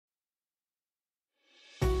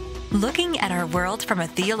Looking at our world from a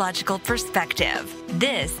theological perspective.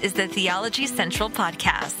 This is the Theology Central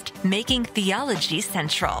Podcast, making theology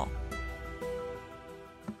central.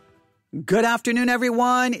 Good afternoon,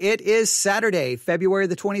 everyone. It is Saturday, February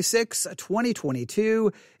the 26th,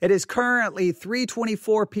 2022. It is currently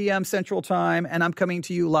 3:24 p.m. Central Time, and I'm coming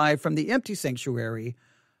to you live from the empty sanctuary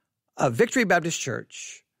of Victory Baptist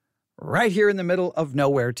Church, right here in the middle of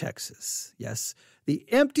nowhere, Texas. Yes, the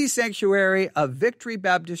empty sanctuary of Victory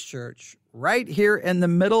Baptist Church, right here in the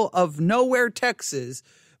middle of nowhere, Texas.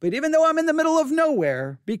 But even though I'm in the middle of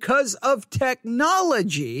nowhere, because of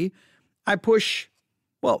technology, I push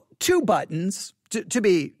two buttons, to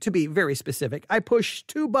be very specific. I push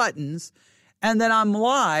two buttons, and then I'm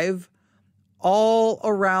live all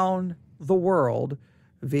around the world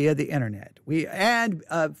via the internet.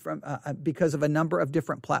 Because of a number of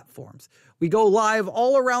different platforms. We go live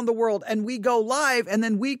all around the world, and we go live, and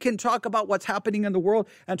then we can talk about what's happening in the world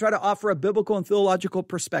and try to offer a biblical and theological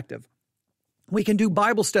perspective. We can do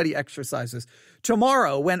Bible study exercises.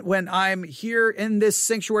 Tomorrow, when I'm here in this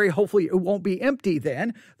sanctuary, hopefully it won't be empty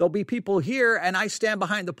then. There'll be people here, and I stand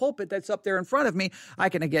behind the pulpit that's up there in front of me. I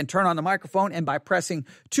can, again, turn on the microphone, and by pressing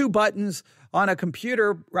two buttons on a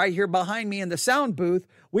computer right here behind me in the sound booth,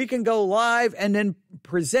 we can go live and then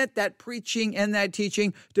present that preaching and that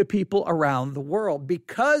teaching to people around the world.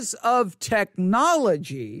 Because of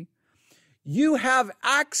technology, you have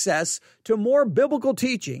access to more biblical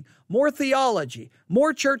teaching, more theology,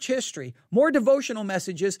 more church history, more devotional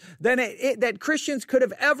messages than that Christians could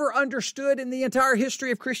have ever understood in the entire history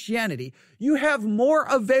of Christianity. You have more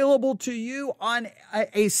available to you on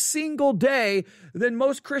a single day than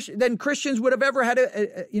Christians would have ever had,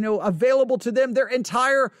 available to them their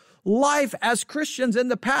entire life as Christians in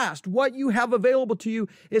the past. What you have available to you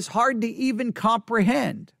is hard to even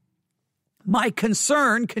comprehend. My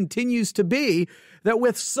concern continues to be that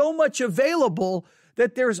with so much available,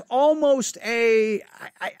 that there's almost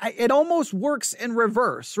it almost works in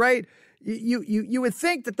reverse, right? You would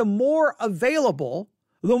think that the more available,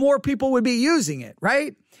 the more people would be using it,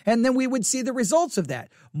 right? And then we would see the results of that.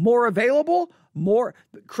 More available, more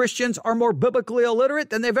Christians are more biblically illiterate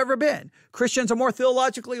than they've ever been. Christians are more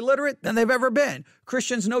theologically literate than they've ever been.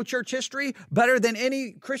 Christians know church history better than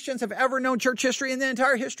any Christians have ever known church history in the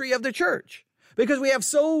entire history of the church. Because we have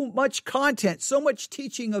so much content, so much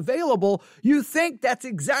teaching available, you think that's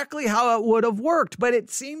exactly how it would have worked, but it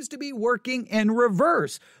seems to be working in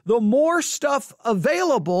reverse. The more stuff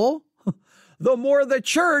available, the more the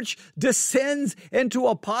church descends into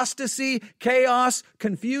apostasy, chaos,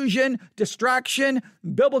 confusion, distraction,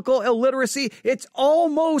 biblical illiteracy. It's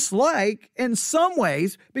almost like, in some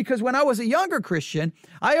ways, because when I was a younger Christian,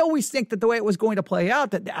 I always think that the way it was going to play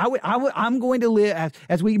out, that I'm going to live,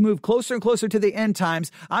 as we move closer and closer to the end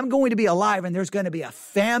times, I'm going to be alive, and there's going to be a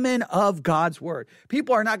famine of God's word.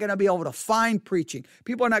 People are not going to be able to find preaching.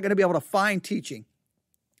 People are not going to be able to find teaching.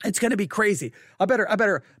 It's going to be crazy. I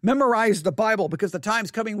better memorize the Bible, because the time's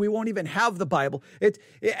coming we won't even have the Bible.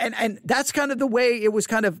 And that's kind of the way it was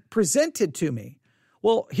kind of presented to me.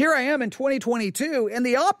 Well, here I am in 2022, and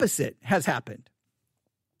the opposite has happened.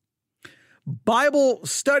 Bible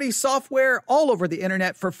study software all over the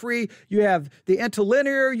internet for free. You have the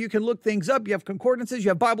interlinear. You can look things up. You have concordances. You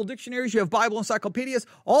have Bible dictionaries. You have Bible encyclopedias,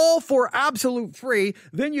 all for absolute free.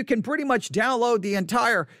 Then you can pretty much download the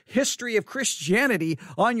entire history of Christianity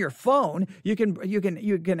on your phone. You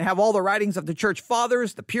can have all the writings of the church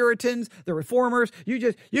fathers, the Puritans, the Reformers.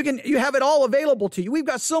 You have it all available to you. We've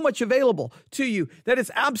got so much available to you that it's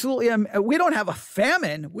absolutely. We don't have a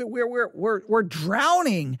famine. We're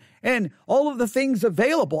drowning in all of the things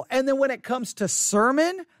available. And then when it comes to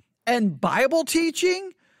sermon and Bible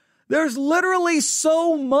teaching, there's literally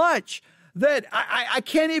so much that I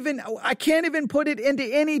can't even put it into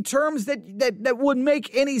any terms that would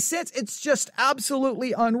make any sense. It's just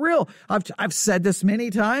absolutely unreal. I've said this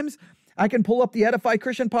many times. I can pull up the Edify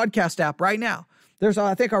Christian Podcast app right now. There's,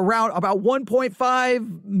 I think, around about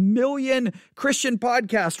 1.5 million Christian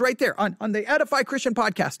podcasts right there on the Edify Christian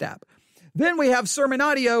Podcast app. Then we have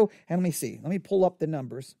SermonAudio, and let me see. Let me pull up the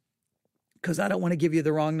numbers, because I don't want to give you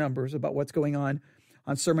the wrong numbers about what's going on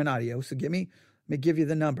SermonAudio. So let me give you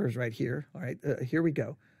the numbers right here. All right, here we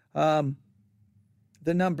go. The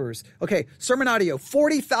numbers. Okay, SermonAudio,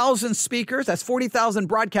 40,000 speakers. That's 40,000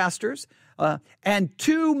 broadcasters, and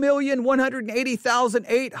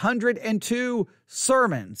 2,180,802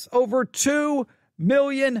 sermons. Over 2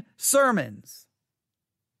 million sermons.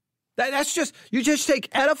 That's just, you just take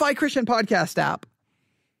Edify Christian Podcast app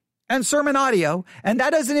and SermonAudio, and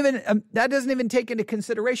that doesn't even take into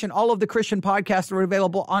consideration all of the Christian podcasts that are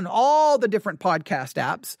available on all the different podcast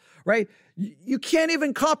apps, right? You can't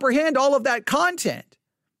even comprehend all of that content.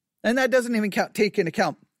 And that doesn't even take into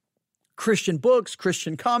account Christian books,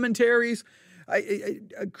 Christian commentaries,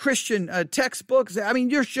 Christian textbooks. I mean,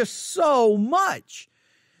 there's just so much.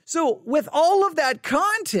 So with all of that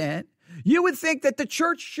content, you would think that the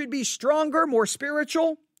church should be stronger, more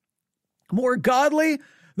spiritual, more godly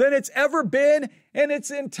than it's ever been in its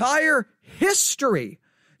entire history.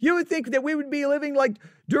 You would think that we would be living like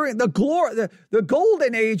during the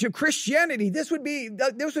golden age of Christianity. This would be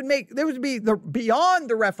beyond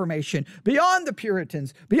the Reformation, beyond the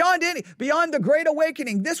Puritans, beyond the Great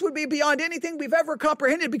Awakening. This would be beyond anything we've ever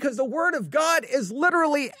comprehended, because the Word of God is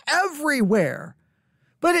literally everywhere.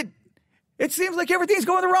 But it seems like everything's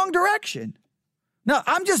going the wrong direction. Now,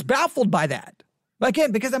 I'm just baffled by that.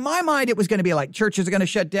 Again, because in my mind, it was going to be like churches are going to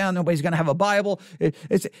shut down. Nobody's going to have a Bible.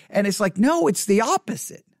 It's like, no, it's the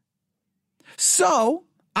opposite. So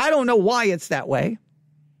I don't know why it's that way,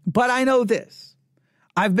 but I know this.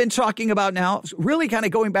 I've been talking about now, really kind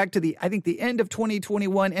of going back to the end of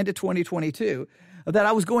 2021, end of 2022, that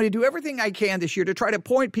I was going to do everything I can this year to try to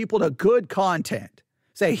point people to good content.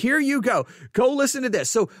 Say, here you go. Go listen to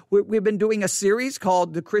this. So we've been doing a series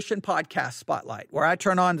called the Christian Podcast Spotlight, where I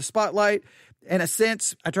turn on the spotlight. In a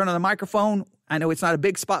sense, I turn on the microphone. I know it's not a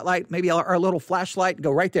big spotlight, maybe our little flashlight,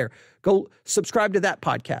 go right there. Go subscribe to that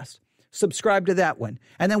podcast. Subscribe to that one.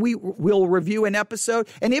 And then we'll review an episode.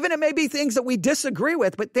 And even it may be things that we disagree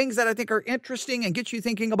with, but things that I think are interesting and get you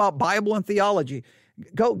thinking about Bible and theology.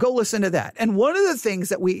 Go listen to that. And one of the things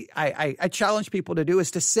that I challenge people to do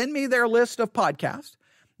is to send me their list of podcasts.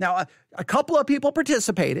 Now, a couple of people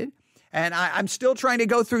participated. And I'm still trying to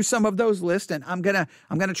go through some of those lists, and I'm gonna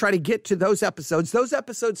try to get to those episodes. Those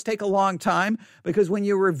episodes take a long time, because when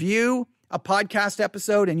you review a podcast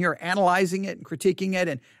episode and you're analyzing it and critiquing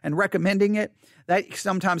it and recommending it, that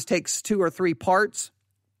sometimes takes 2 or 3 parts.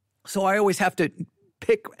 So I always have to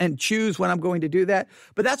pick and choose when I'm going to do that.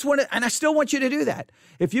 But that's and I still want you to do that.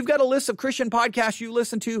 If you've got a list of Christian podcasts you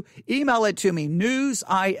listen to, email it to me,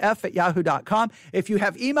 newsif@yahoo.com. If you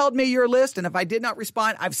have emailed me your list, and if I did not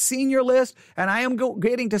respond, I've seen your list, and I am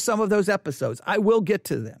getting to some of those episodes. I will get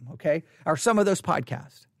to them, okay? Or some of those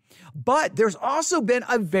podcasts. But there's also been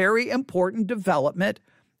a very important development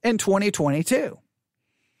in 2022.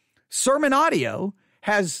 SermonAudio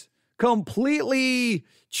has completely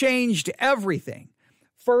changed everything.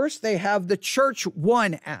 First, they have the Church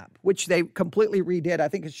One app, which they completely redid. I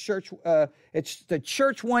think it's the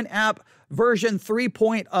Church One app version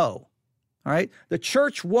 3.0. All right, the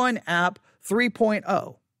Church One app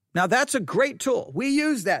 3.0. Now, that's a great tool. We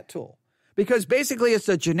use that tool because basically it's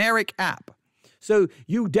a generic app. So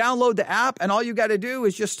you download the app, and all you got to do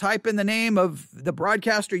is just type in the name of the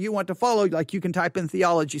broadcaster you want to follow. Like, you can type in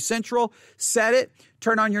Theology Central, set it,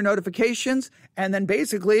 turn on your notifications, and then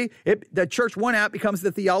basically the Church One app becomes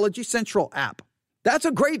the Theology Central app. That's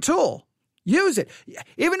a great tool. Use it.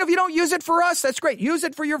 Even if you don't use it for us, that's great. Use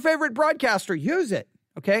it for your favorite broadcaster. Use it,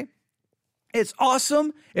 okay? It's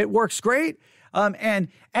awesome. It works great. And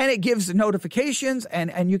it gives notifications,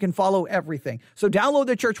 and you can follow everything. So download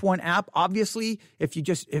the Church One app. Obviously, if you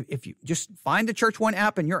just find the Church One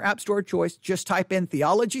app in your app store of choice, just type in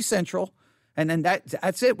Theology Central, and then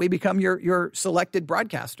that's it. We become your selected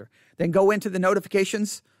broadcaster. Then go into the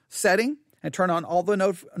notifications setting and turn on all the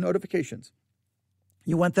notifications.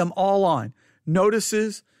 You want them all on.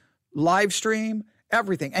 Notices, live stream,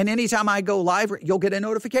 everything. And anytime I go live, you'll get a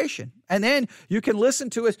notification. And then you can listen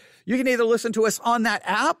to us. You can either listen to us on that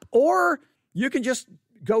app, or you can just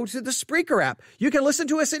go to the Spreaker app. You can listen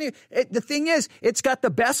to us. The thing is, it's got the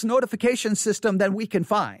best notification system that we can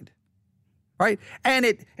find, right? And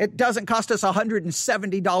it doesn't cost us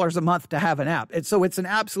 $170 a month to have an app. So it's an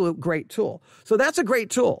absolute great tool. So that's a great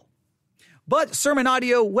tool. But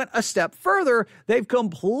SermonAudio went a step further. They've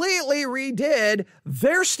completely redid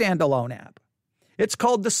their standalone app. It's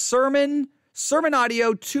called the SermonAudio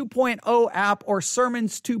 2.0 app, or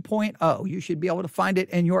Sermons 2.0. You should be able to find it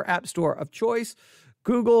in your app store of choice,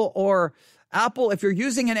 Google or Apple. If you're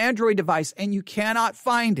using an Android device and you cannot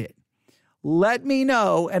find it, let me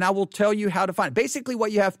know and I will tell you how to find it. Basically,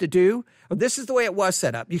 what you have to do, this is the way it was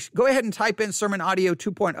set up. You go ahead and type in SermonAudio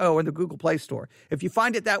 2.0 in the Google Play Store. If you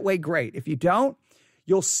find it that way, great. If you don't,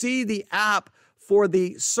 you'll see the app for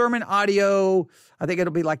the SermonAudio, I think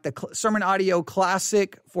it'll be like the SermonAudio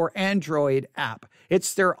Classic for Android app.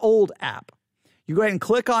 It's their old app. You go ahead and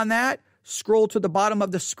click on that, scroll to the bottom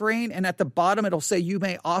of the screen, and at the bottom it'll say you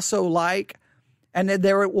may also like And then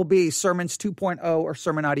there it will be Sermons 2.0 or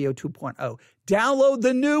SermonAudio 2.0. Download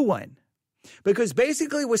the new one. Because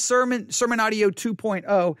basically with SermonAudio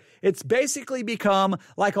 2.0, it's basically become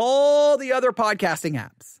like all the other podcasting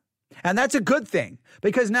apps. And that's a good thing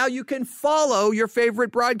because now you can follow your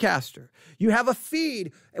favorite broadcaster. You have a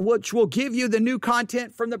feed which will give you the new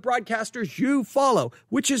content from the broadcasters you follow,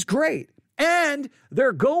 which is great. And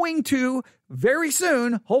they're going to very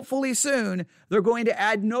soon, hopefully soon, they're going to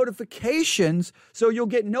add notifications so you'll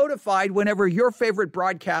get notified whenever your favorite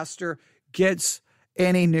broadcaster gets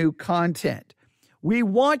any new content. We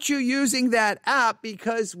want you using that app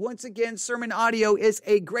because, once again, SermonAudio is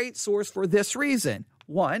a great source for this reason.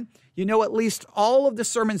 One, you know at least all of the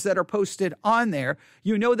sermons that are posted on there,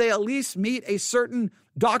 you know they at least meet a certain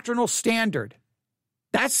doctrinal standard.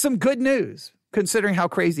 That's some good news, considering how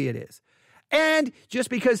crazy it is. And just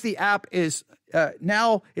because the app is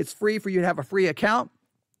now it's free for you to have a free account,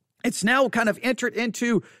 it's now kind of entered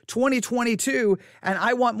into 2022, and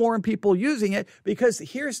I want more people using it because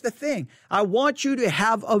here's the thing. I want you to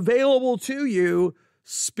have available to you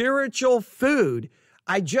spiritual food.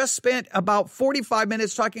 I just spent about 45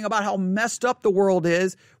 minutes talking about how messed up the world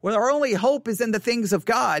is, where our only hope is in the things of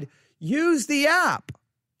God. Use the app.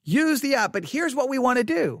 Use the app. But here's what we want to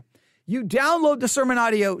do. You download the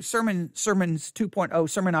SermonAudio, Sermons 2.0,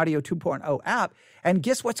 SermonAudio 2.0 app, and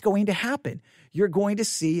guess what's going to happen? You're going to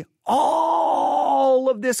see all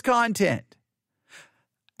of this content.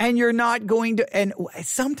 And you're not going to, and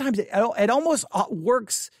sometimes it almost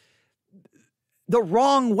works the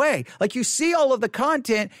wrong way. Like you see all of the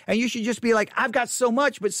content and you should just be like, I've got so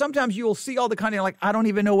much, but sometimes you will see all the content like, I don't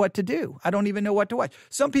even know what to do. I don't even know what to watch.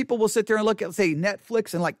 Some people will sit there and look at, say,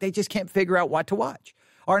 Netflix and like, they just can't figure out what to watch.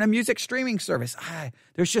 Or in a music streaming service,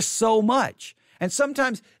 there's just so much. And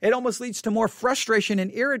sometimes it almost leads to more frustration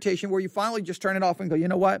and irritation where you finally just turn it off and go, you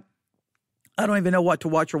know what? I don't even know what to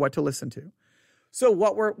watch or what to listen to. So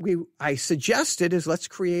what I suggested is let's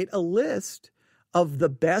create a list of the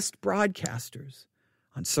best broadcasters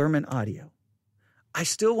on SermonAudio. I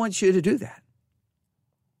still want you to do that.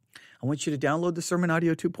 I want you to download the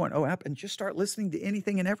SermonAudio 2.0 app and just start listening to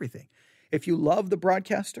anything and everything. If you love the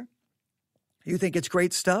broadcaster, you think it's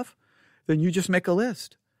great stuff, then you just make a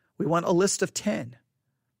list. We want a list of 10.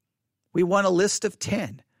 We want a list of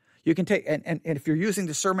 10. You can take, and if you're using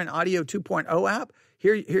the SermonAudio 2.0 app,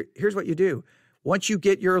 here's what you do. Once you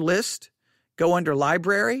get your list, go under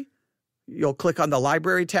library. You'll click on the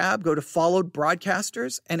library tab, go to followed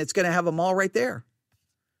broadcasters, and it's going to have them all right there.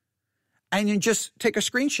 And you just take a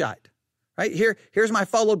screenshot, right? Here's my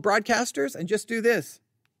followed broadcasters, and just do this.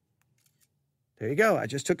 There you go. I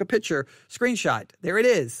just took a picture, screenshot. There it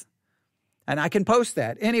is. And I can post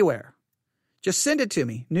that anywhere. Just send it to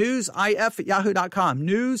me. newsif@yahoo.com.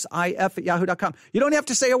 newsif@yahoo.com. You don't have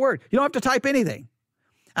to say a word. You don't have to type anything.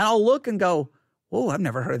 And I'll look and go, oh, I've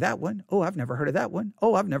never heard of that one. Oh, I've never heard of that one.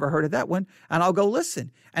 Oh, I've never heard of that one. And I'll go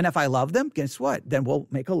listen. And if I love them, guess what? Then we'll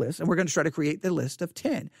make a list, and we're going to try to create the list of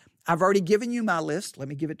 10. I've already given you my list. Let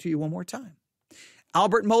me give it to you one more time.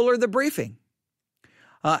 Albert Mohler, The Briefing.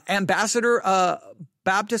 Ambassador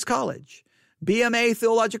Baptist College. BMA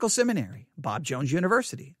Theological Seminary. Bob Jones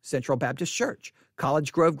University. Central Baptist Church.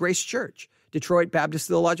 College Grove Grace Church. Detroit Baptist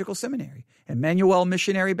Theological Seminary. Emmanuel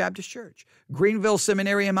Missionary Baptist Church. Greenville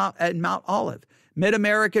Seminary in Mount Olive.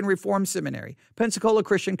 Mid-American Reformed Seminary. Pensacola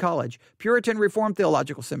Christian College. Puritan Reformed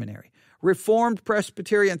Theological Seminary. Reformed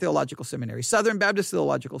Presbyterian Theological Seminary. Southern Baptist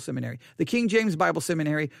Theological Seminary. The King James Bible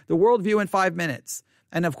Seminary. The Worldview in 5 Minutes.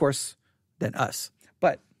 And of course, then us.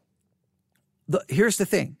 But here's the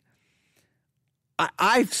thing.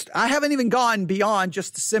 I haven't even gone beyond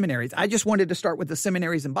just the seminaries. I just wanted to start with the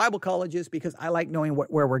seminaries and Bible colleges because I like knowing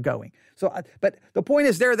where we're going. So, but the point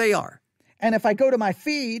is, there they are. And if I go to my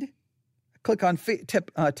feed, click on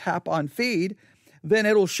tap on feed, then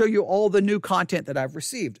it'll show you all the new content that I've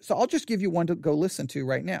received. So I'll just give you one to go listen to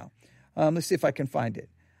right now. Let's see if I can find it.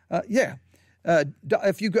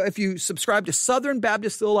 If you subscribe to Southern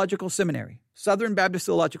Baptist Theological Seminary,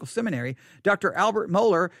 Dr. Albert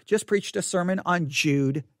Mohler just preached a sermon on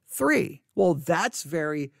Jude 3. Well, that's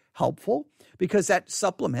very helpful because that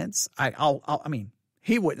supplements.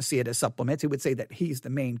 He wouldn't see it as supplements. He would say that he's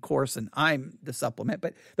the main course and I'm the supplement.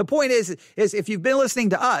 But the point is if you've been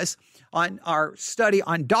listening to us on our study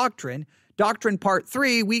on Doctrine Part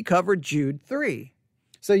 3, we covered Jude 3.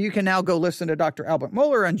 So you can now go listen to Dr. Albert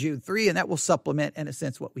Mohler on Jude 3, and that will supplement, in a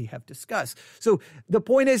sense, what we have discussed. So the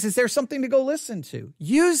point is there's something to go listen to.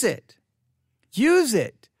 Use it. Use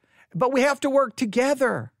it. But we have to work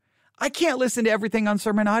together. I can't listen to everything on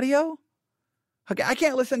SermonAudio. Okay, I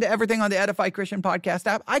can't listen to everything on the Edify Christian Podcast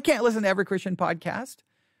app. I can't listen to every Christian podcast.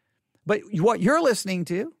 But what you're listening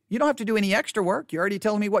to, you don't have to do any extra work. You're already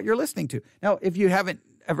telling me what you're listening to. Now, if you haven't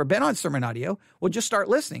ever been on SermonAudio, well, just start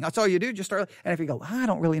listening. That's all you do. Just start. And if you go, I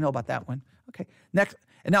don't really know about that one. Okay, next.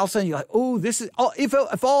 And all of a sudden you're like, oh, this is all.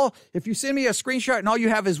 If you send me a screenshot and all you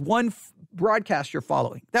have is one broadcast you're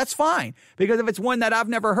following, that's fine. Because if it's one that I've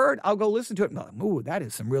never heard, I'll go listen to it and go, ooh, that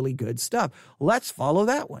is some really good stuff. Let's follow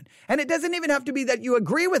that one. And it doesn't even have to be that you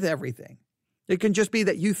agree with everything. It can just be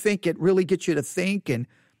that you think it really gets you to think and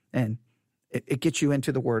it gets you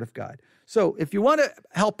into the Word of God. So if you want to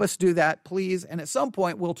help us do that, please, and at some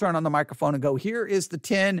point we'll turn on the microphone and go, here is the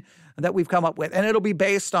 10 that we've come up with. And it'll be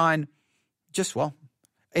based on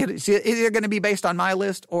it's either going to be based on my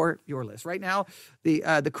list or your list. Right now,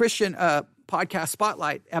 the Christian podcast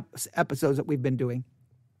spotlight episodes that we've been doing,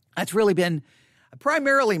 that's really been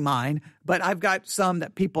primarily mine, but I've got some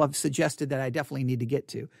that people have suggested that I definitely need to get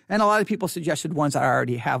to. And a lot of people suggested ones I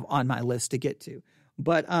already have on my list to get to.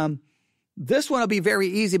 But this one will be very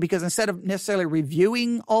easy because instead of necessarily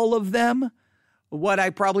reviewing all of them, what I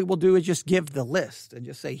probably will do is just give the list and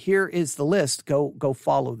just say, here is the list, go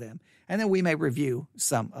follow them. And then we may review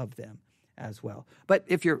some of them as well. But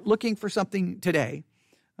if you're looking for something today,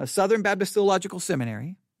 Southern Baptist Theological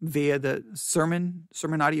Seminary via the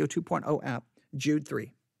SermonAudio 2.0 app, Jude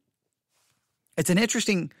 3. It's an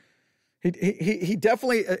interesting, he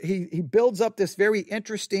definitely, he builds up this very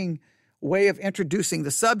interesting way of introducing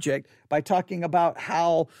the subject by talking about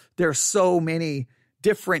how there's so many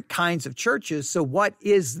different kinds of churches. So what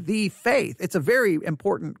is the faith? It's a very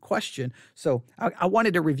important question. So I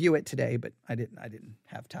wanted to review it today, but I didn't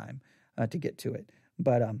have time to get to it.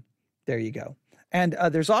 But there you go. And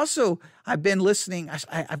there's also, I've been listening,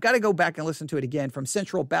 I've got to go back and listen to it again, from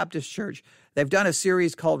Central Baptist Church. They've done a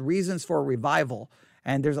series called Reasons for Revival,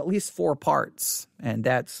 and there's at least 4 parts, and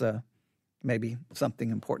that's maybe something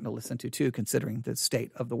important to listen to too, considering the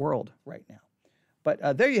state of the world right now.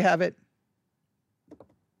 But there you have it.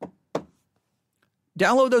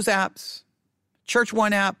 Download those apps. Church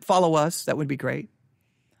One app, follow us. That would be great.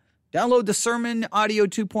 Download the SermonAudio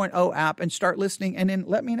 2.0 app and start listening, and then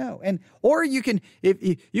let me know. Or you can, if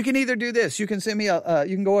you can either do this. You can send me you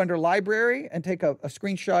can go under library and take a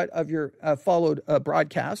screenshot of your followed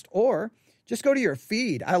broadcast, or just go to your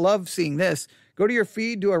feed. I love seeing this. Go to your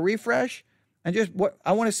feed, do a refresh, and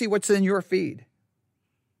I want to see what's in your feed.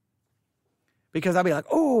 Because I'll be like,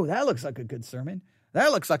 oh, that looks like a good sermon.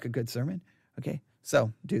 That looks like a good sermon. Okay,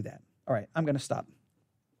 so do that. All right, I'm going to stop.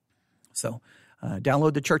 So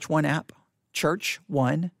download the Church One app, Church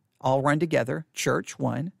One, all run together, Church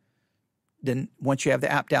One. Then once you have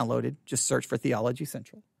the app downloaded, just search for Theology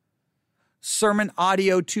Central.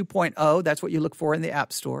 SermonAudio 2.0, that's what you look for in the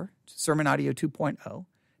App Store, SermonAudio 2.0.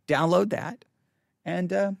 Download that,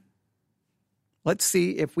 and let's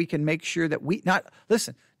see if we can make sure that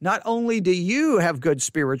not only do you have good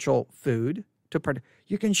spiritual food,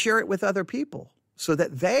 you can share it with other people so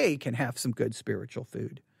that they can have some good spiritual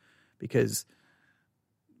food, because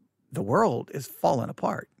the world is falling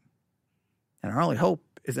apart and our only hope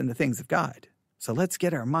is in the things of God. So let's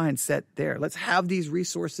get our mindset there. Let's have these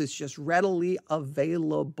resources just readily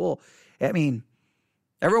available. I mean,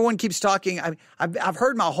 everyone keeps talking. I've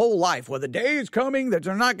heard my whole life, well, the day is coming that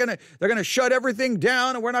they're going to shut everything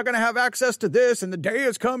down and we're not going to have access to this, and the day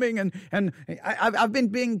is coming. And I've been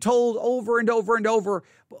being told over and over and over,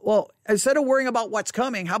 well, instead of worrying about what's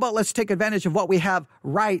coming, how about let's take advantage of what we have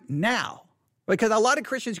right now? Because a lot of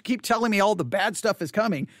Christians keep telling me all the bad stuff is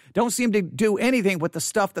coming, don't seem to do anything with the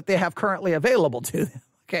stuff that they have currently available to them.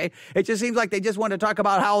 Okay, it just seems like they just want to talk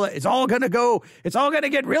about how it's all going to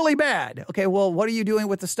get really bad. Okay, well, what are you doing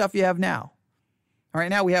with the stuff you have now? All right,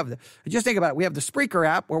 now just think about it. We have the Spreaker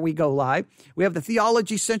app where we go live. We have the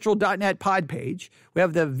theologycentral.net pod page. We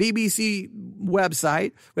have the VBC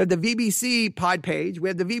website. We have the VBC pod page. We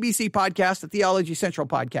have the VBC podcast, the Theology Central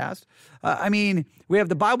podcast. We have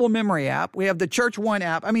the Bible Memory app. We have the Church One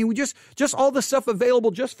app. We just all the stuff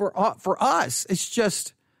available just for us. It's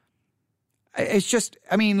just,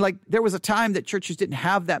 there was a time that churches didn't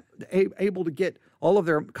have that, able to get all of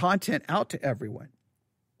their content out to everyone.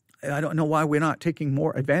 I don't know why we're not taking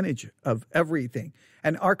more advantage of everything.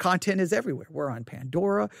 And our content is everywhere. We're on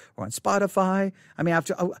Pandora, we're on Spotify.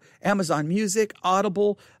 After Amazon Music,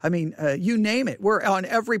 Audible. You name it. We're on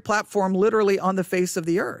every platform, literally on the face of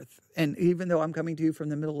the earth. And even though I'm coming to you from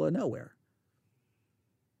the middle of nowhere.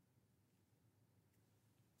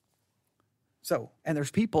 So, and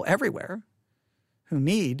there's people everywhere who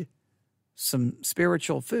need some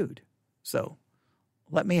spiritual food. So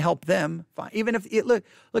let me help them find, even if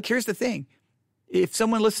look, here's the thing. If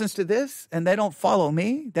someone listens to this and they don't follow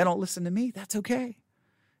me, they don't listen to me, that's okay.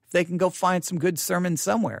 they can go find some good sermons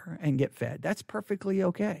somewhere and get fed. That's perfectly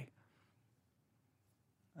okay.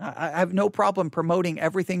 I have no problem promoting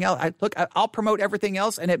everything else. I'll promote everything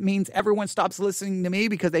else, and it means everyone stops listening to me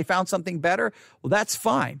because they found something better. Well, that's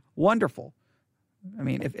fine. Wonderful. I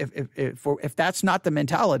mean, if that's not the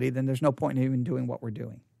mentality, then there's no point in even doing what we're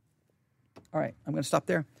doing. All right, I'm going to stop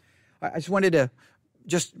there. I just wanted to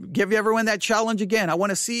just give everyone that challenge again. I want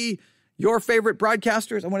to see your favorite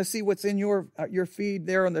broadcasters. I want to see what's in your feed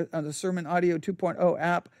there on the SermonAudio 2.0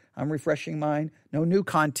 app. I'm refreshing mine. No new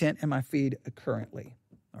content in my feed currently.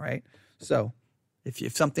 All right. So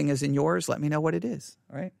if something is in yours, let me know what it is.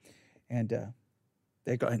 All right. And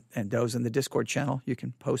they go and those in the Discord channel, you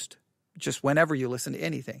can post just whenever you listen to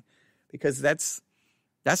anything, because that's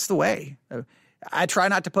the way. I try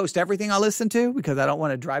not to post everything I listen to because I don't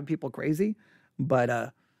want to drive people crazy. But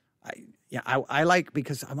I like,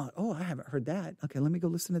 because I'm like, oh, I haven't heard that. Okay, let me go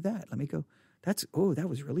listen to that. Let me go. That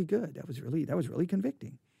was really good. That was really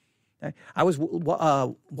convicting. I was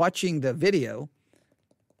watching the video.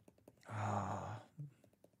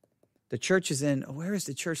 The church is where is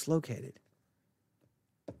the church located?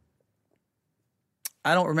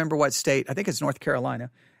 I don't remember what state. I think it's North Carolina.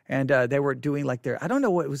 And they were doing like I don't know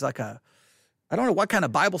what it was like I don't know what kind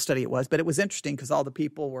of Bible study it was, but it was interesting because all the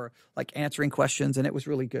people were like answering questions, and it was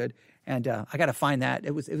really good. And I got to find that.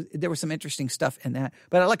 There was some interesting stuff in that.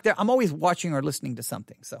 But I'm always watching or listening to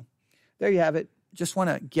something. So there you have it. Just want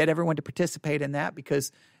to get everyone to participate in that,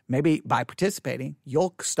 because maybe by participating,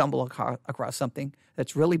 you'll stumble across something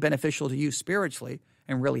that's really beneficial to you spiritually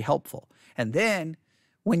and really helpful. And then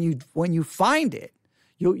when you find it,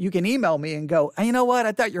 you can email me and go, hey, you know what?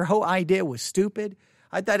 I thought your whole idea was stupid.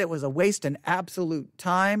 I thought it was a waste of absolute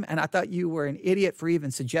time, and I thought you were an idiot for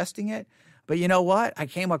even suggesting it. But you know what? I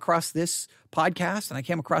came across this podcast and I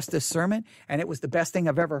came across this sermon, and it was the best thing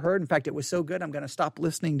I've ever heard. In fact, it was so good, I'm going to stop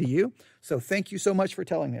listening to you. So thank you so much for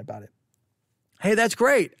telling me about it. Hey, that's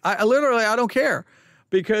great. I don't care,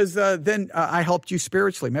 because then I helped you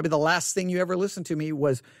spiritually. Maybe the last thing you ever listened to me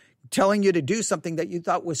was telling you to do something that you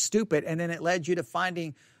thought was stupid, and then it led you to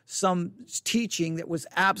finding some teaching that was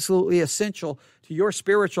absolutely essential to your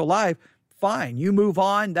spiritual life. Fine, you move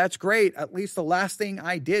on. That's great. At least the last thing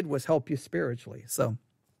I did was help you spiritually. So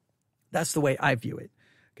that's the way I view it.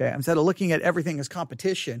 Okay, instead of looking at everything as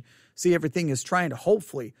competition, see everything as trying to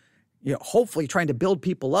hopefully trying to build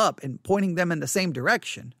people up and pointing them in the same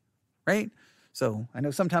direction, right? So I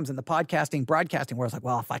know sometimes in the broadcasting where it's like,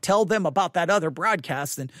 well, if I tell them about that other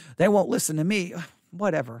broadcast, then they won't listen to me.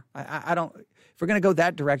 Whatever. I don't. If we're going to go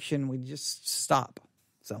that direction, we just stop.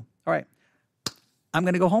 So, all right. I'm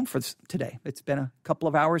going to go home for today. It's been a couple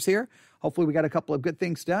of hours here. Hopefully we got a couple of good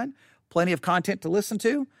things done. Plenty of content to listen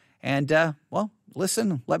to. And,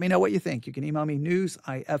 listen. Let me know what you think. You can email me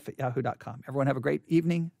newsif@yahoo.com. Everyone have a great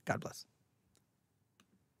evening. God bless.